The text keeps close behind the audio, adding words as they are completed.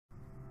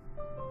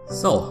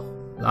So,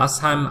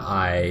 last time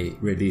I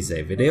released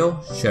a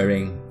video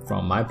sharing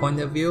from my point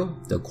of view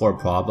the core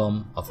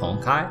problem of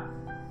Honkai,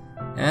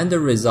 and the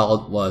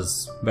result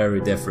was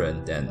very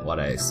different than what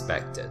I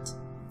expected.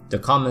 The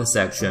comment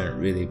section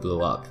really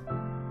blew up.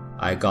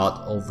 I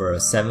got over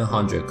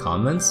 700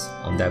 comments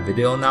on that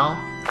video now,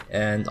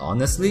 and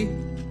honestly,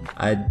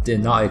 I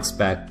did not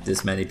expect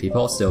this many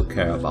people still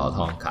care about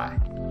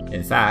Honkai.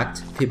 In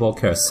fact, people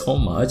care so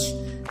much,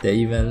 they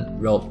even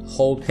wrote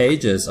whole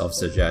pages of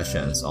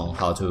suggestions on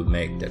how to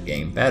make the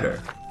game better.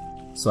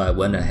 So I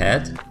went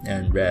ahead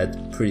and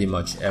read pretty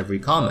much every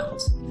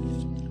comment.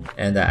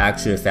 And I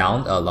actually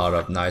found a lot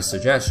of nice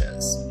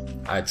suggestions.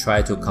 I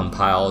tried to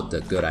compile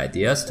the good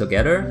ideas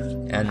together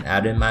and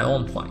add in my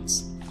own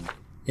points.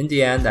 In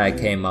the end, I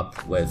came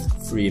up with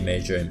 3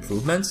 major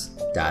improvements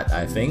that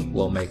I think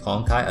will make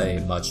Honkai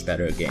a much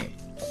better game.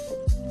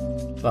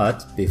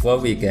 But before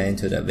we get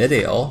into the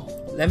video,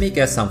 let me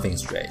get something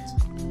straight.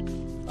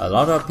 A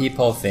lot of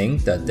people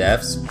think the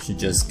devs should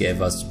just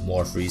give us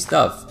more free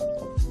stuff,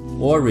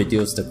 or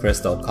reduce the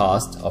crystal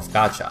cost of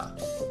gacha.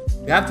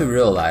 You have to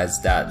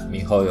realize that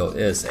miHoYo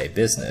is a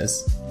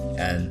business,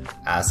 and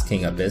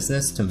asking a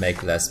business to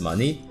make less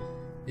money,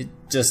 it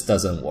just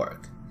doesn't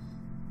work.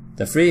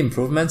 The 3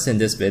 improvements in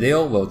this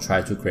video will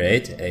try to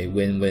create a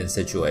win-win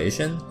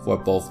situation for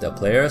both the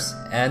players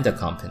and the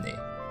company.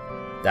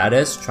 That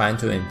is, trying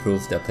to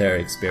improve the player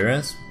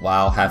experience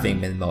while having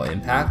minimal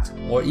impact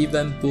or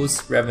even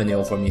boost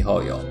revenue for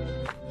miHoYo.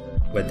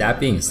 With that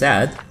being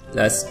said,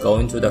 let's go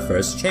into the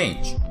first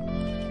change.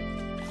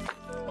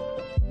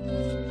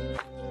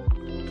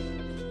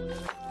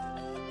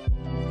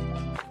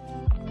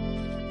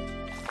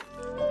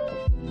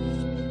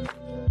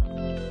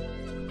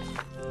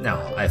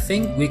 Now, I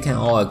think we can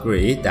all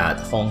agree that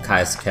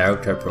Honkai's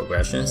character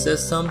progression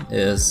system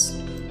is,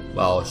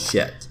 well,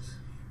 shit.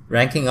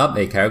 Ranking up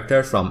a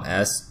character from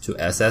S to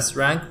SS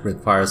rank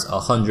requires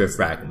 100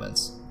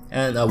 fragments,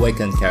 and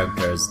awakened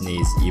characters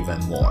needs even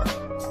more.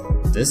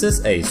 This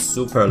is a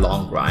super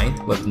long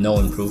grind with no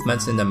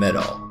improvements in the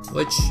middle,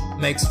 which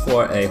makes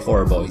for a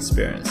horrible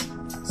experience.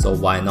 So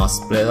why not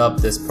split up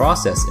this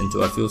process into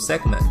a few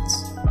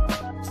segments?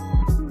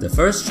 The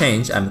first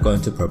change I'm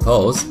going to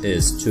propose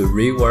is to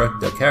rework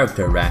the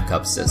character rank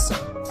up system.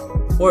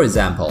 For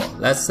example,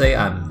 let's say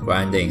I'm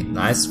grinding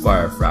Night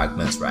Squire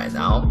fragments right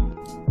now.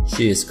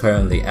 She is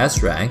currently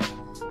S rank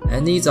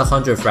and needs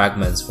 100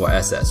 fragments for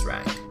SS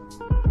rank.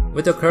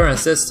 With the current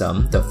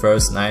system, the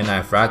first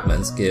 99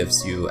 fragments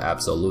gives you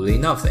absolutely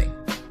nothing.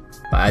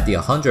 But at the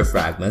 100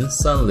 fragments,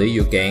 suddenly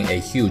you gain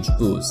a huge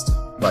boost.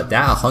 But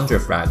that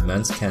 100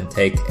 fragments can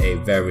take a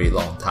very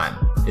long time,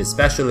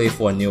 especially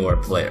for newer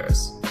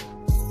players.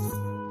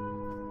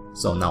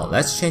 So now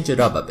let's change it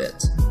up a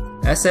bit.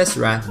 SS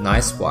rank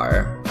Night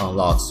Squire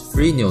unlocks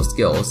 3 new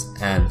skills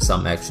and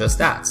some extra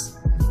stats.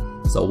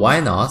 So why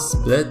not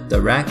split the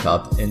rank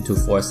up into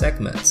 4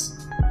 segments?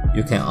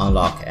 You can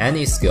unlock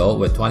any skill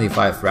with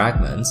 25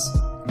 fragments,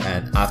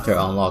 and after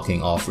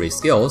unlocking all 3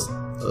 skills,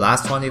 the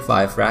last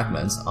 25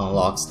 fragments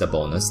unlocks the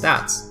bonus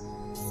stats.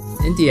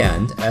 In the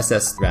end,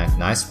 SS rank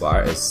Night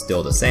Squire is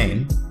still the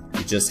same,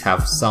 you just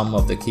have some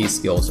of the key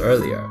skills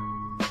earlier.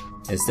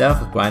 Instead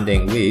of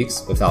grinding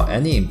weeks without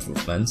any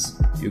improvements,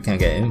 you can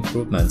get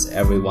improvements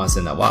every once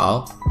in a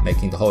while,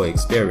 making the whole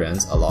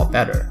experience a lot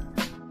better.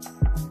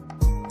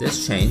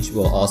 This change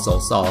will also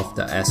solve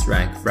the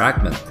S-rank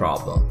fragment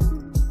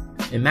problem.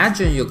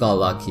 Imagine you got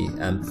lucky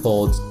and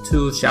pulled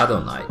 2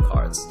 Shadow Knight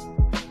cards.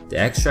 The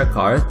extra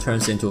card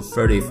turns into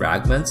 30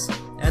 fragments,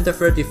 and the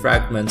 30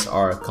 fragments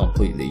are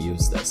completely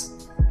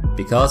useless,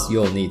 because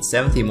you'll need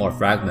 70 more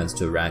fragments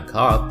to rank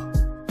up,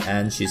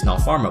 and she's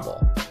not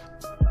farmable.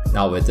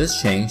 Now with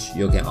this change,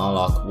 you can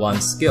unlock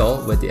 1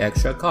 skill with the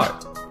extra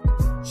card.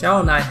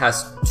 Shadow Knight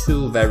has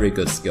 2 very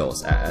good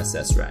skills at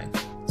SS rank.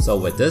 So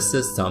with this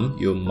system,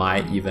 you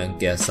might even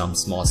get some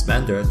small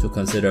spender to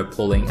consider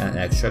pulling an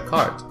extra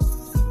card.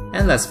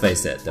 And let's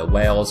face it, the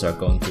whales are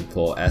going to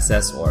pull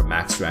SS or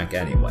max rank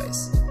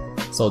anyways.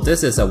 So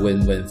this is a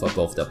win-win for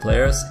both the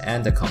players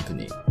and the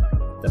company.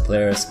 The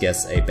players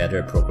gets a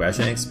better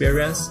progression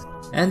experience,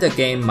 and the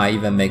game might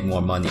even make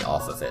more money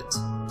off of it.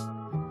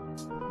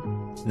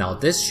 Now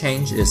this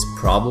change is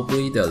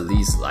probably the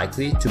least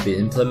likely to be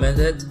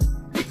implemented,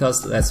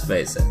 because let's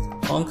face it,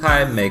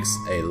 Honkai makes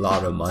a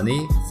lot of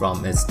money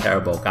from its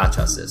terrible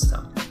gacha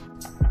system.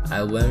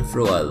 I went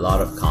through a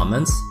lot of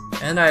comments,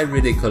 and I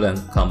really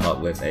couldn't come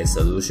up with a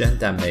solution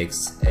that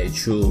makes a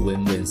true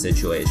win-win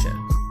situation.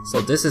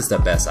 So this is the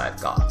best I've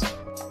got.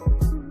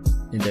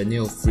 In the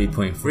new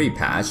 3.3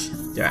 patch,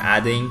 they're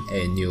adding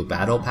a new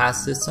battle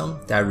pass system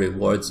that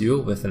rewards you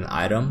with an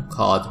item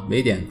called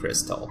Radiant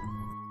Crystal.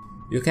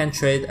 You can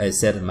trade a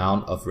set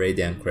amount of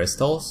Radiant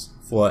Crystals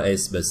for a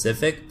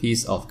specific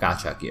piece of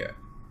gacha gear.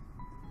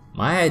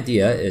 My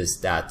idea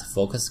is that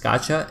Focus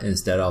Gacha,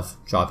 instead of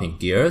dropping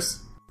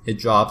gears, it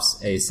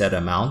drops a set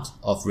amount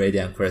of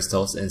Radiant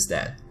Crystals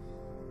instead.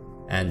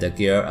 And the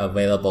gear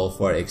available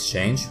for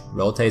exchange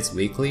rotates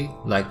weekly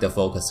like the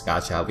Focus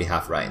Gacha we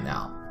have right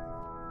now.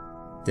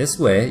 This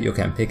way, you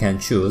can pick and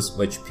choose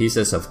which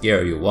pieces of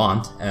gear you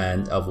want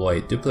and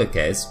avoid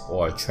duplicates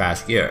or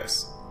trash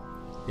gears.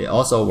 It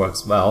also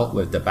works well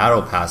with the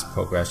Battle Pass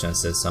progression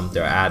system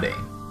they're adding.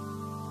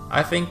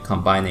 I think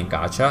combining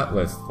gacha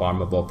with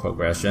farmable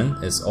progression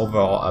is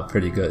overall a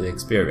pretty good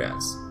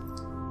experience.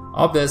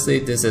 Obviously,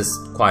 this is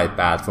quite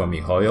bad for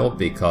MiHoYo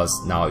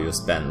because now you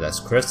spend less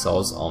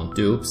crystals on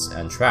dupes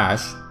and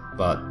trash,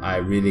 but I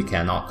really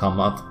cannot come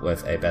up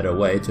with a better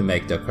way to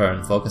make the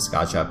current focus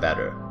gacha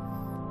better.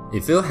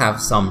 If you have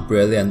some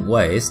brilliant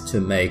ways to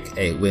make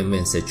a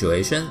win-win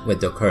situation with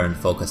the current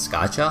focus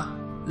gacha,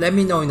 let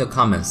me know in the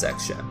comment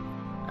section.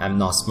 I'm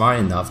not smart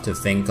enough to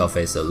think of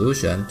a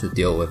solution to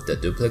deal with the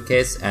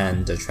duplicates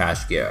and the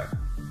trash gear,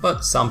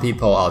 but some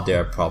people out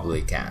there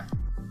probably can.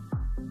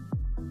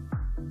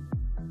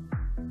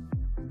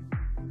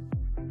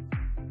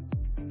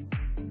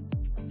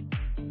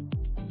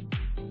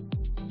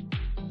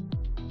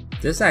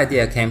 This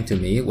idea came to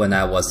me when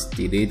I was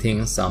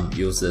deleting some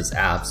useless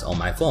apps on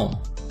my phone.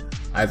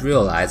 I've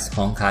realized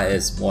Honkai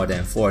is more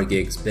than 4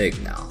 gigs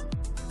big now.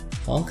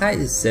 Honkai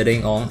is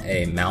sitting on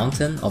a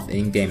mountain of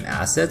in-game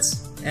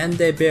assets and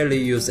they barely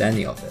use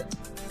any of it.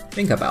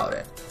 Think about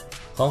it.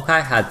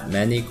 Honkai had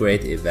many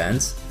great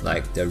events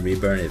like the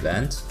Reborn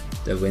event,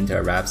 the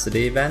Winter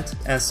Rhapsody event,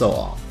 and so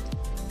on.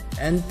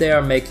 And they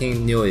are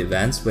making new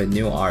events with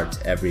new art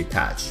every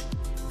patch.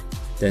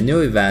 The new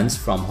events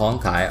from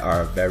Honkai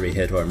are very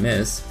hit or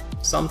miss.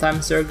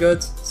 Sometimes they're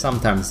good,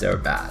 sometimes they're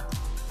bad.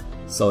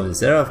 So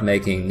instead of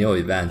making new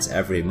events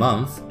every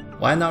month,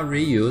 why not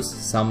reuse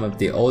some of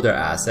the older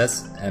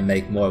assets and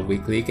make more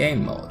weekly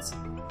game modes?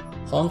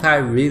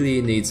 Honkai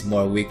really needs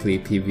more weekly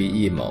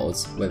PvE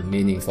modes with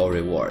meaningful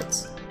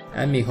rewards,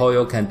 and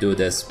MiHoYo can do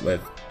this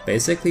with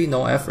basically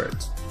no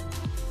effort.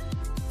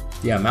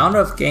 The amount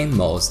of game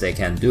modes they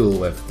can do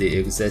with the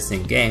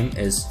existing game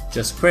is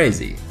just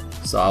crazy,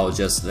 so I'll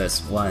just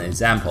list one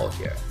example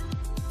here.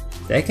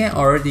 They can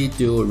already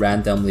do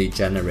randomly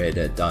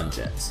generated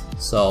dungeons,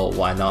 so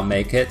why not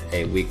make it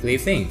a weekly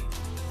thing?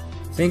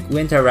 Think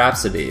Winter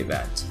Rhapsody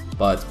event,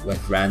 but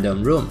with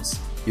random rooms.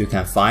 You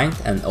can find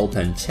and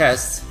open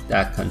chests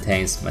that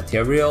contains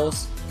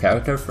materials,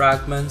 character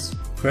fragments,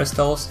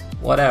 crystals,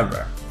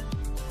 whatever.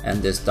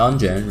 And this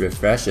dungeon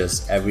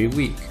refreshes every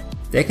week.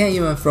 They can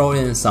even throw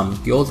in some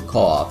guild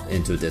co-op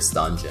into this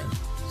dungeon,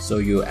 so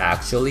you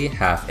actually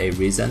have a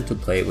reason to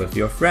play with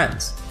your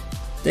friends.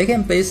 They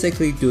can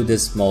basically do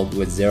this mode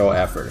with zero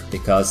effort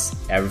because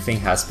everything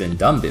has been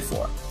done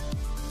before.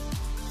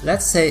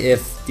 Let's say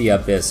if the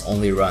Abyss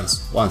only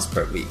runs once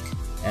per week,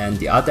 and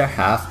the other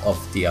half of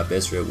the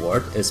Abyss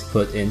reward is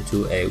put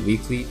into a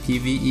weekly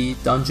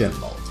PvE dungeon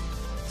mode.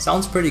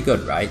 Sounds pretty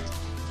good, right?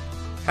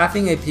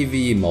 Having a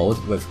PvE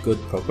mode with good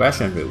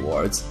progression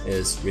rewards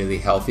is really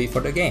healthy for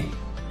the game.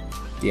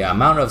 The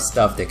amount of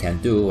stuff they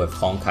can do with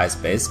Honkai's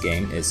base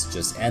game is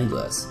just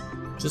endless.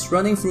 Just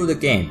running through the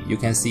game, you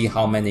can see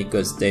how many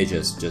good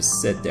stages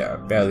just sit there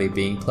barely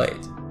being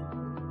played.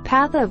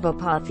 Path of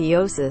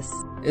Apotheosis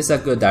is a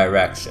good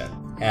direction,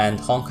 and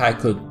Honkai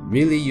could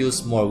really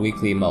use more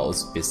weekly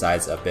modes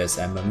besides Abyss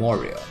and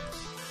Memorial.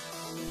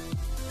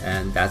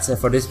 And that's it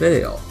for this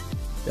video.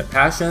 The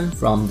passion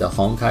from the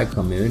Honkai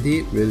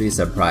community really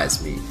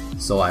surprised me,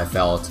 so I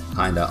felt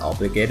kinda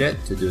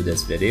obligated to do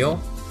this video.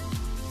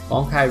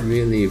 Honkai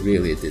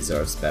really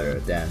deserves better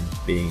than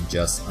being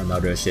just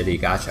another shitty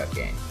gacha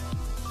game,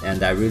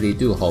 and I really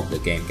do hope the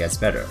game gets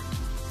better.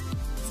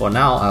 For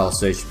now, I'll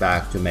switch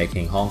back to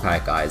making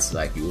Honkai guides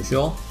like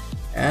usual,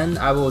 and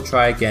I will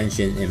try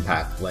Genshin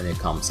Impact when it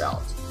comes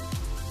out.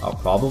 I'll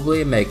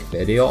probably make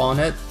video on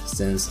it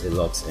since it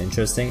looks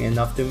interesting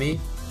enough to me,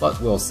 but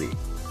we'll see.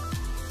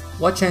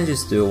 What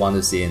changes do you want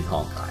to see in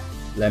Honkai?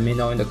 Let me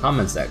know in the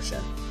comment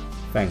section.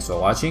 Thanks for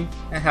watching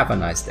and have a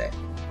nice day.